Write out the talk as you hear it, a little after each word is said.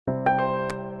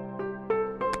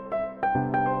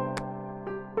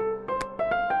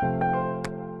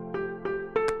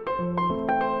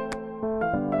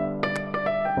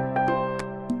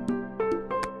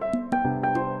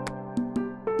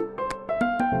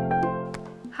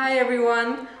Hi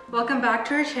everyone, welcome back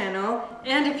to our channel,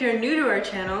 and if you're new to our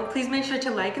channel, please make sure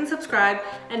to like and subscribe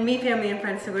and meet family and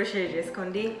friends to share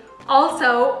cheskondi.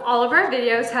 Also, all of our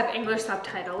videos have English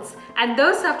subtitles, and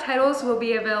those subtitles will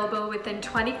be available within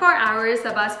 24 hours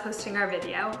of us posting our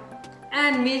video.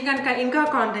 And meer ganaka inka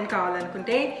content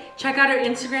kavalanukunte, check out our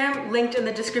Instagram linked in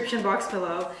the description box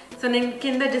below. So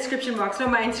in the description box lo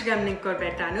my Instagram link kod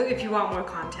pettanu if you want more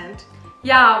content.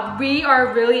 Yeah, we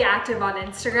are really active on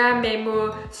Instagram.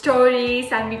 Memu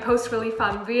stories and we post really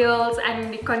fun reels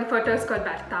and కొన్ని photos kod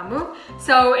పెడతాము.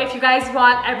 So if you guys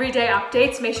want everyday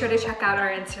updates, make sure to check out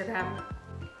our Instagram.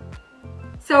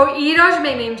 So ee roju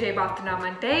mem em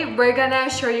cheyabothunamante, we're gonna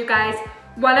show you guys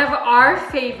one of our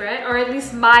favorite, or at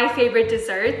least my favorite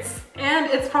desserts.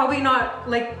 And it's probably not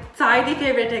like Sahithi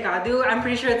favorite kadu. I'm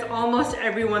pretty sure it's almost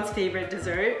everyone's favorite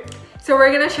dessert. So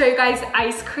we're gonna show you guys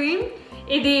ice cream.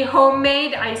 Idi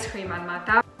homemade ice cream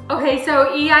anamata. Okay, so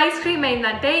ee ice cream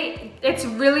endante it's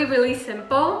really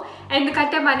simple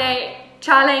endukante mane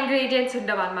chala ingredients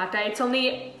undavu anamata. It's only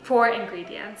 4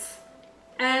 ingredients.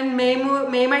 And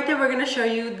memaithe we're going to show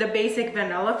you the basic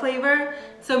vanilla flavor.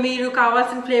 So meeru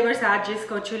kavalsina flavors add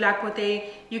chesukochu lakapothe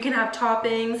you can have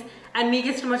toppings and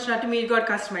meeku ishtam vachinattu meer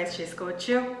kuda customize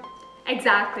chesukochu.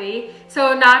 Exactly. So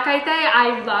nakaithe I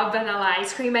love vanilla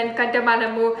ice cream endukante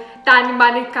manamu dani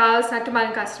maniki kavalsinattu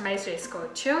మనం customize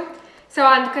chesukochu. So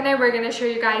andukane we're going to show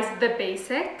you guys the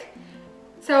basic.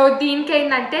 So deeniki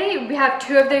endante we have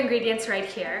 2 of the ingredients right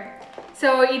here. So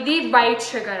idi white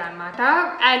sugar anamata,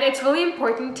 and it's really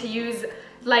important to use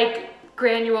like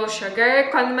granule sugar.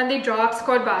 Kontamandi drops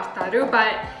kod vartaru,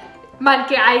 but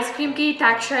manki ice cream ki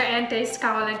texture and taste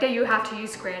kavalante you have to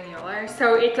use granular.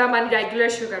 So itla man regular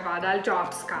sugar vadal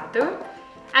drops kadu.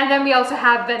 And then we also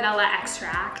have vanilla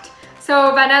extract. So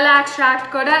vanilla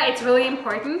extract koda it's really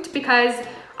important because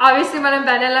obviously manam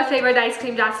vanilla flavored ice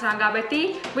cream chestunam kabatti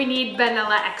we need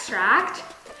vanilla extract.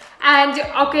 And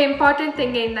okay, important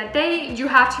thing in that day, you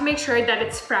have to make sure that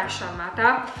it's fresh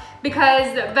anamata,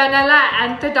 because vanilla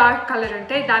and the dark color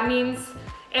unte that means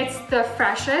it's the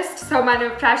freshest. So man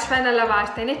fresh vanilla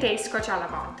vartene taste ko chala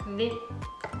baagutundi.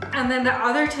 And then the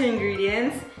other 2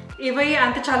 ingredients ivi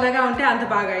anta chalaga unte anta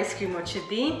baga ice cream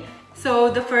vachiddi. So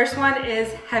the first one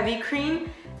is heavy cream,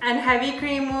 and heavy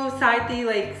cream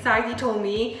Sahithi told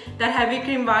me that heavy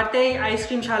cream varte ice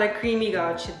cream chala creamy ga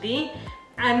vachiddi.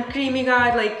 And creamy ga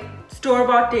like store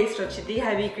bought taste vachiddi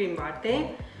heavy cream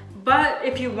vaarte. But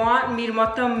if you want meer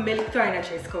mottam milk tho aina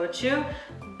chesukochu,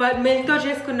 but milk tho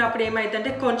cheskunnappudu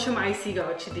emaitante koncham icy ga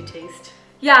vachiddi taste.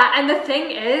 Yeah, and the thing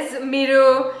is meeru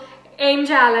em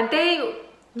cheyalante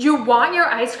you want your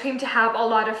ice cream to have a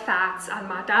lot of fats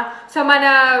anamata. So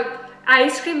mana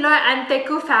ice cream lo anta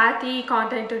ekku fatty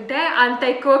content unte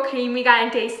anta ekku creamy ga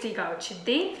and tasty ga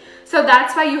vachiddi. So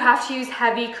that's why you have to use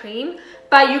heavy cream,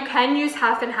 but you can use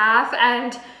half and half.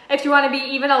 And if you want to be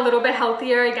even a little bit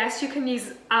healthier, I guess you can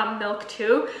use milk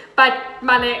too. But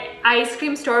mane ice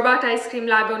cream, store-bought ice cream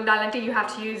laga undalante you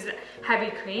have to use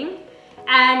heavy cream.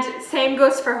 And same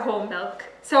goes for whole milk.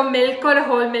 So milk or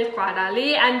whole milk vadali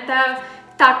anta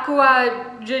takkuva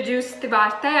reduced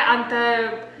varte anta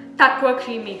takkuva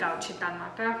creamy ga vachiddi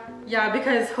anamata. Yeah,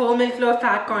 because whole milk lo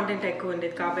fat content ekku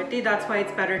undidi kabatti that's why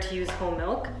it's better to use whole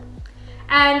milk.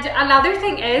 And another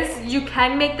thing is you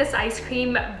can make this ice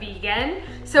cream vegan.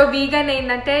 So vegan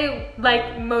endante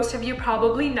like most of you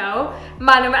probably know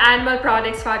manam animal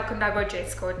products vaadkunda go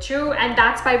chesukochu, and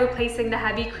that's by replacing the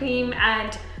heavy cream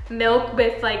and milk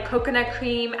with like coconut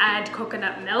cream and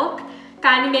coconut milk.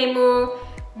 Kani memu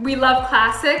we love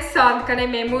classics, so andukane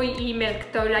memu ee milk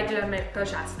tho regular milk tho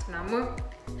chestunamu.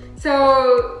 So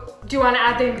do you want to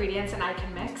add the ingredients and I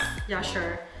can mix? Yeah,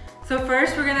 sure. So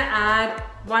first we're going to add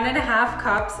 1.5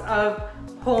 cups of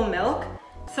whole milk.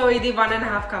 So idi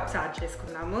 1.5 cups add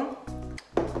cheskunnamu.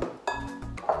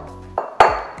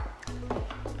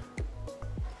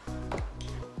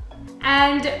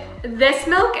 And this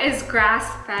milk is grass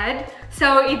fed.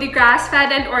 So idi grass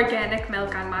fed and organic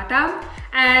milk anamata.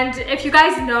 And if you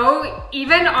guys know,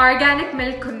 even organic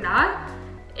milk kunna,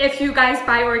 if you guys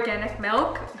buy organic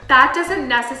milk, that doesn't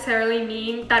necessarily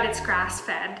mean that it's grass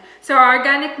fed. So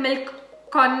organic milk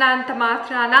konnanta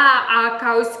matrana aa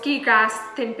cows ki grass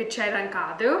tinpicheran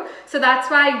kaadu. So that's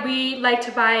why we like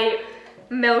to buy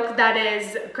milk that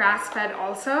is grass fed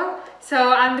also. So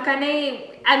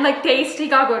andukane and like tasty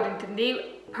ga goduntindi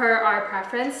per our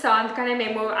preference. So andukane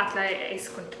memu atla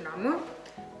eskuntunamu.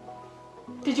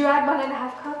 Did you add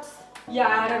 1.5 cups? Yeah,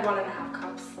 I added 1.5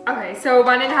 cups. Okay, so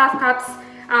 1.5 cups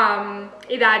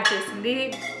it add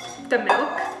chesindi the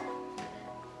milk.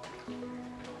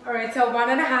 Alright, so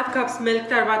 1.5 cups milk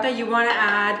tarvata you want to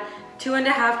add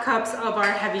 2.5 cups of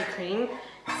our heavy cream.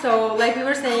 So like we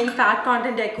were saying, fat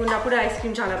content ekku unnapudu ice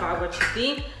cream chala baga vachindi.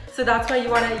 So that's why you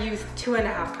want to use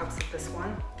 2.5 cups of this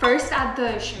one. First add the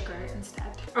sugar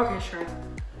instead. Okay, sure.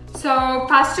 So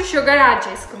first sugar add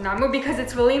cheskunnamu because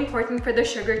it's really important for the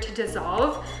sugar to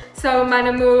dissolve. So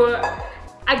manamu,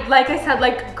 like I said,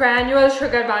 like granule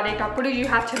sugar vadetapudu you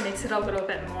have to mix it a little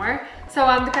bit more. So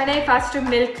andukane first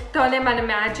milk tone manam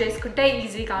add cheskunte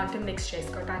easy ga untundi mix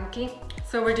chesukodaniki.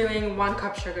 So we're doing 1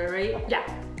 cup sugar, right? Yeah.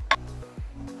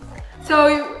 So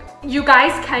you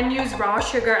guys can use raw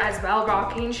sugar as well, raw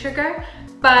cane sugar,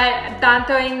 but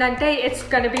danto endante it's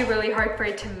going to be really hard for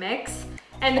it to mix.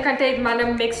 Endukante manam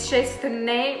mix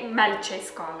chestunne melt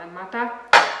chesukovalanamata.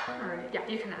 Alright, yeah,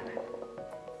 you can add it.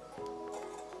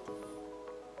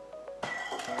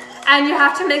 And you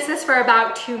have to mix this for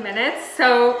about 2 minutes. So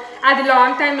at a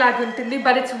long time laguntundi,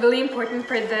 but it's really important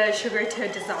for the sugar to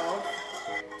dissolve.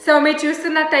 So me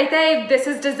చూస్తున్నట్టయితే this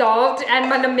is dissolved and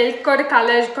మన milk కూడా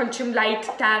color కొంచెం light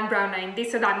tan brown అయింది.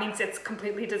 So that means it's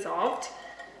completely dissolved.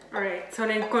 Alright, so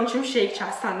నేను కొంచెం shake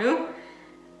చేస్తాను.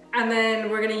 And then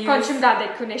we're going to use... కొంచెం దాది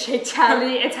ఎక్కువనే shake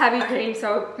చేయాలి. It's heavy cream,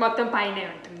 so మొత్తం పైనే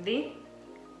ఉంటుంది.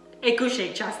 ఎక్కువ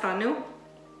shake చేస్తాను.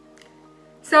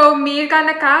 So meer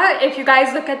ganaka, if you guys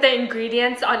look at the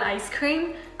ingredients on ice cream,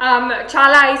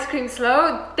 chala ice creams lo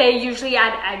they usually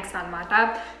add eggs anamata.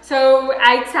 So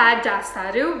eggs add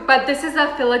jastaru, but this is a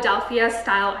Philadelphia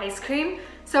style ice cream.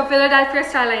 So Philadelphia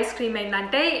style ice cream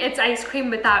endante it's ice cream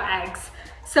without eggs.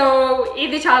 So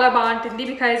idi chala baaguntundi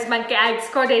because manki eggs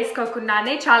kuda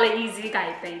eskokunnane chala easy ga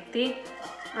ayipoyindi.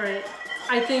 Alright,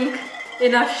 I think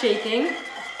enough shaking.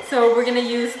 So we're going to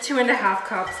use 2.5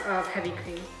 cups of heavy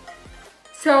cream.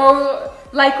 So,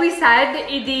 like we said,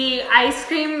 the ice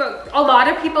cream, a lot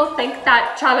of people think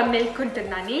that chala milk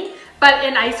untundani, but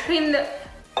in ice cream,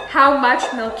 how much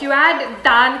milk you add,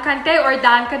 dan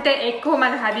kante ekku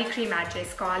man heavy cream add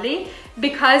chesukovali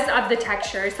because of the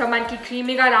texture. So manki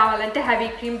creamy ga ravalante heavy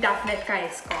cream definitely ga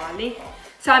esukovali.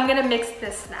 So I'm gonna mix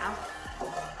this now.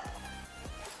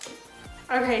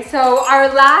 Okay, so our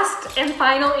last and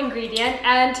final ingredient,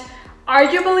 and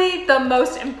arguably the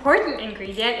most important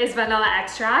ingredient, is vanilla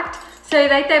extract. So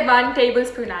idaithe 1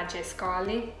 tablespoon add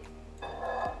chesukovali.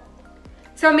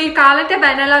 So meer kalante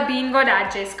vanilla bean kuda add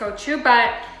chesukochu, but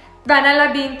vanilla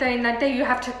bean tho endante you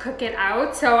have to cook it out.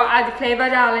 So adi flavor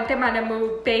ravalante manamu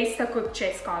base tho cook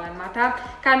chesukovalanamata.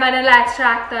 Kan vanilla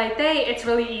extract tho aithe it's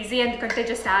really easy endukante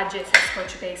just add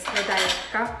chesukochu base lo direct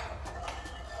ga.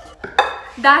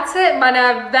 That's it, mana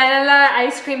vanilla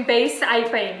ice cream base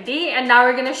అయిపోయింది, and now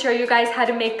we're going to show you guys how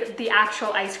to make the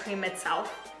actual ice cream itself.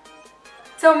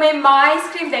 So మా ice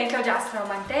cream దేంట్లో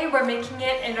చేస్తున్నామంటే we're making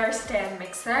it in our stand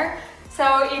mixer. So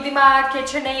ఇది మా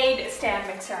KitchenAid stand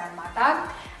mixer అన్నమాట,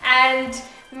 and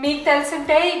మీకు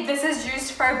తెలుసుంటే this is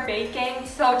used for baking.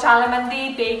 So చాలా మంది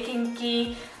baking కి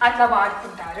అట్లా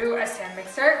వాడుకుంటారు a stand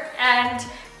mixer, and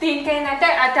దీనికి ఏంటంటే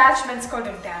attachments కూడా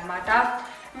ఉంటాయి అన్నమాట.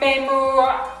 మేము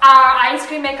ఆ ఐస్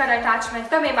క్రీమ్ మేకర్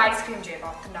అటాచ్మెంట్తో మేము ఐస్ క్రీమ్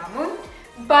చేయబోతున్నాము,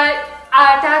 బట్ ఆ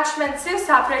అటాచ్మెంట్స్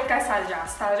సపరేట్గా సెల్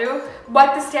చేస్తారు.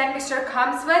 What the stand mixture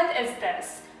comes with is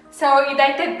this. So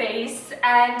ఇదైతే బేస్,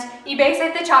 అండ్ ఈ బేస్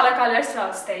అయితే చాలా కలర్స్లో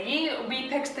వస్తాయి. We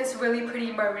picked this really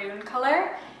pretty maroon colour,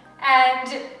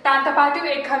 and దాంతోపాటు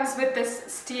it comes with this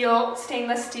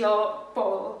stainless steel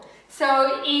bowl. So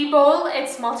ఈ bowl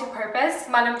it's multi-purpose,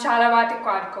 మనం చాలా వాటికి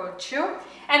వాడుకోవచ్చు,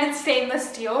 and it's stainless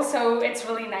steel, so it's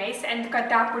really nice. And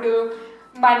కట్టప్పుడు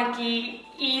మనకి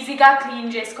ఈజీగా క్లీన్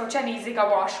చేసుకోవచ్చు and ఈజీగా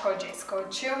వాష్ కూడా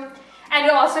చేసుకోవచ్చు. And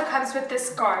it also comes with this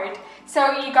guard. So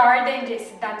ఈ guard ఏం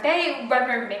చేస్తుందంటే when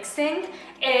we're mixing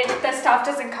the stuff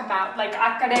doesn't come out, like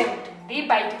అక్కడే ఉంటుంది,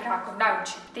 బయటికి రాకుండా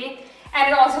ఉంటుంది. And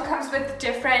it also comes with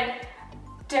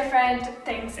different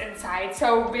things inside. So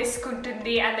whisk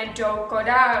untundi and then dough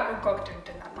kuda unkokti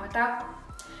untundi anamata.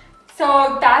 So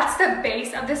that's the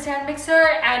base of the stand mixer,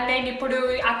 and then ipudu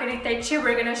akkadi techi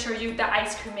we're going to show you the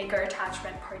ice cream maker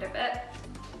attachment part of it.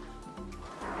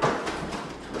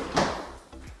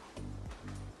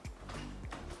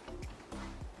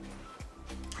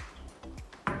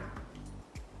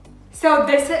 So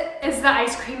this is the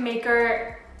ice cream maker,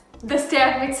 the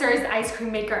stand mixer's ice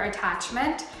cream maker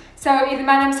attachment. So ఇది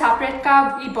మనం separately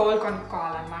ఈ bowl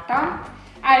కొనుక్కోవాలన్నమాట,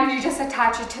 and you just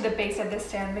attach it to the base of the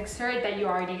stand mixer that you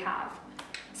already have.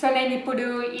 So నేను ఇప్పుడు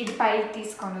ఇది పై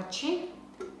తీసుకొని వచ్చి,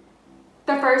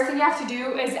 the first thing you have to do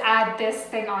is add this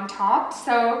thing on top.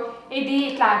 So ఇది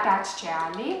ఇట్లా attach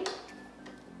చేయాలి,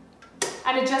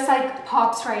 and it just like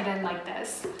pops right in like this.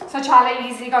 So చాలా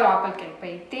ఈజీగా లోపలికి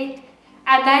వెళ్ళిపోయింది.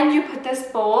 And then you put this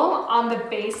bowl on the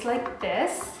base like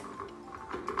this.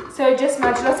 So just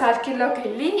మధ్యలో సర్కిల్లోకి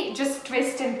వెళ్ళి just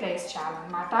twist in place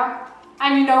చేయాలన్నమాట.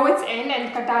 and you know it's in and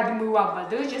katad move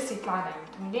avvadu just itlane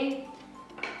untundi.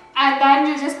 And then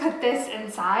you just put this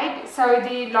inside. So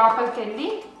the లోపలికెళ్ళి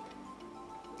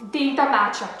దీంతో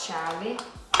match up cheyali.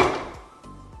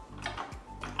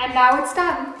 And now it's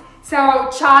done. So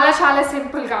chala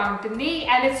simple ga untundi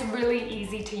and it's really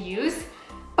easy to use.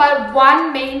 But one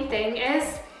main thing is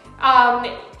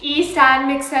e stand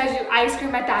mixer ice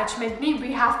cream attachment ni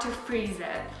we have to freeze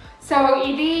it. So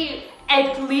idi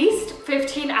at least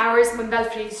 15 hours mundal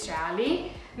freeze cheyali.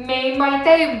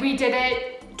 Memaithe we did it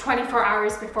 24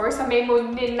 hours before, so మేము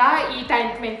నిన్న ఈ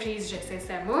టైంకి మేము freeze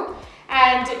చేసేసాము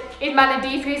and ఇది మన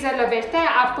deep ఫ్రీజర్లో పెడితే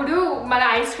అప్పుడు మన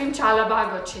ఐస్ క్రీమ్ చాలా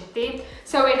బాగా వచ్చింది.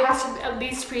 So it has to at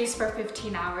least freeze for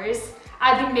 15 hours.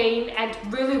 అది main and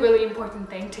really important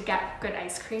thing to get good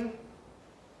ice cream.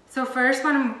 So first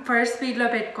మనం ఫస్ట్ స్పీడ్లో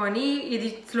పెట్టుకొని ఇది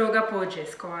స్లోగా పోర్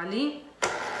చేసుకోవాలి.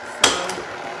 So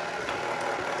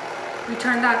we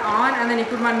turn that on and then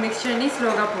ఇప్పుడు మనం మిక్స్చర్ని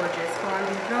స్లోగా పోర్ చేసుకోవాలి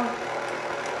దీంట్లో.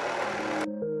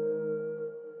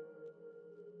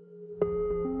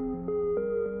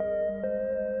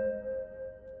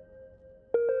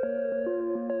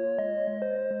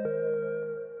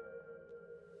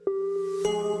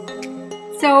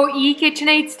 So ఈ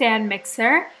KitchenAid stand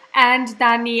mixer and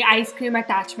దాని ice cream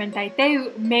attachment అయితే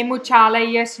మేము చాలా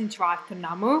years నుంచి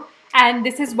వాడుతున్నాము and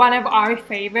this is one of our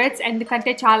favorites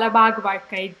ఎందుకంటే చాలా బాగా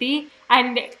వర్క్ అయ్యింది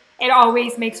and it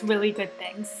always makes really good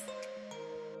things.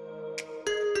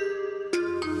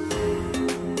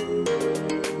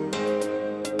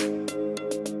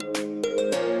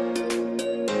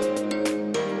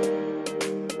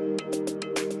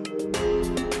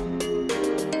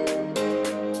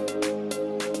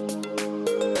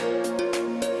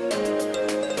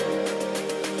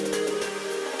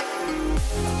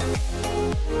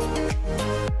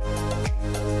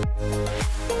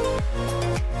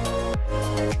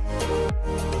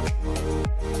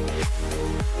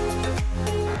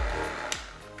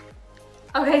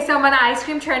 Okay, so my ice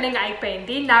cream churning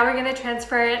అయిపోయింది. Now we're going to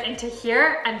transfer it into here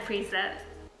and freeze it.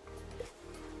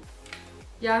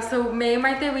 Yeah, so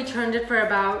మేమైతే we churned it for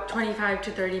about 25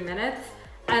 to 30 minutes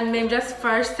and మేము just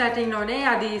first setting లోనే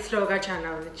అది స్లోగా churn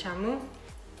అవనిచ్చాము.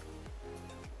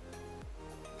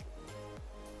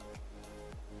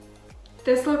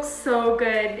 This looks so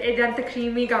good. ఇదంతా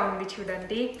creamyగా ఉంది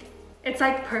చూడండి. It's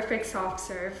like perfect soft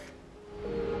serve.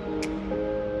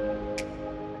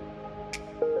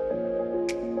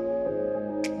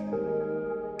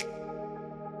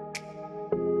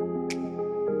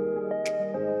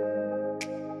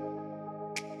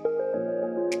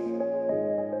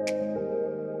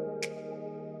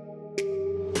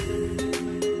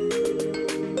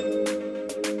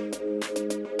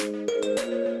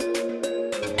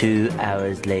 Two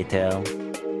hours later.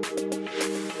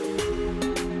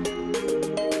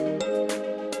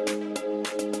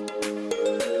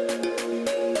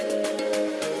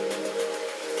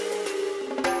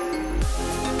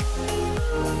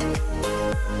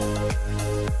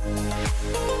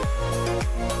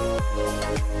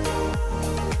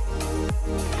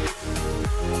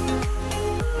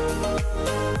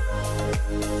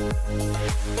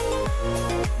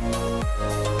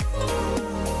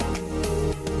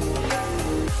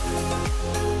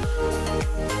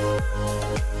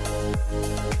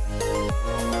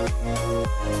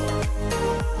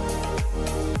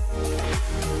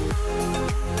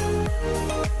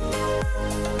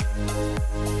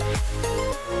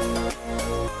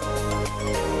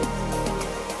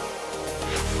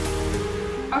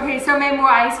 Okay, so memo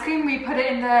ice cream, we put it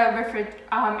in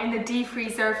the deep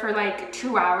freezer for like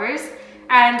 2 hours,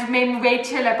 and memo wait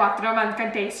chele patram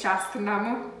and taste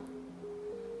chestunnamo.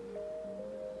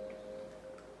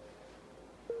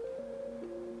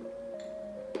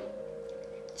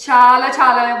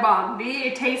 Chala bandi.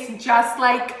 It tastes just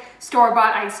like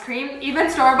store-bought ice cream. Even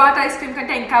store-bought ice cream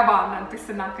kante inka bandi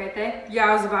anpistundi nakaithe. Yeah,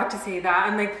 I was about to say that.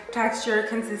 And like texture,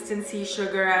 consistency,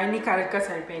 sugar, and correct ga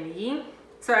saripindi.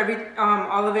 So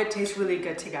all of it tastes really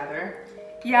good together.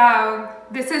 Yeah,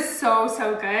 this is so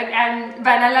good. And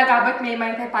vanilla gabat mein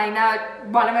maithe paina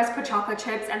one of us put chocolate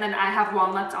chips and then I have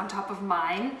walnuts on top of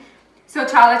mine. So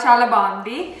chala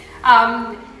bandi.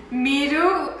 Miru,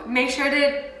 make sure to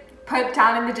put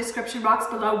down in the description box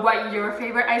below what your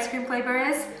favorite ice cream flavor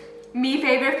is. Me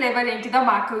favorite flavor entido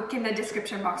maku in the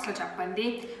description box lo cheppandi.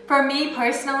 For me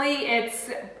personally,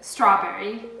 it's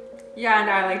strawberry. Yeah, and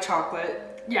I like chocolate.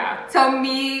 Yeah, so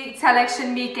me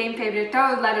selection, me game favorite,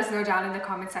 let us know down in the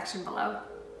comment section below.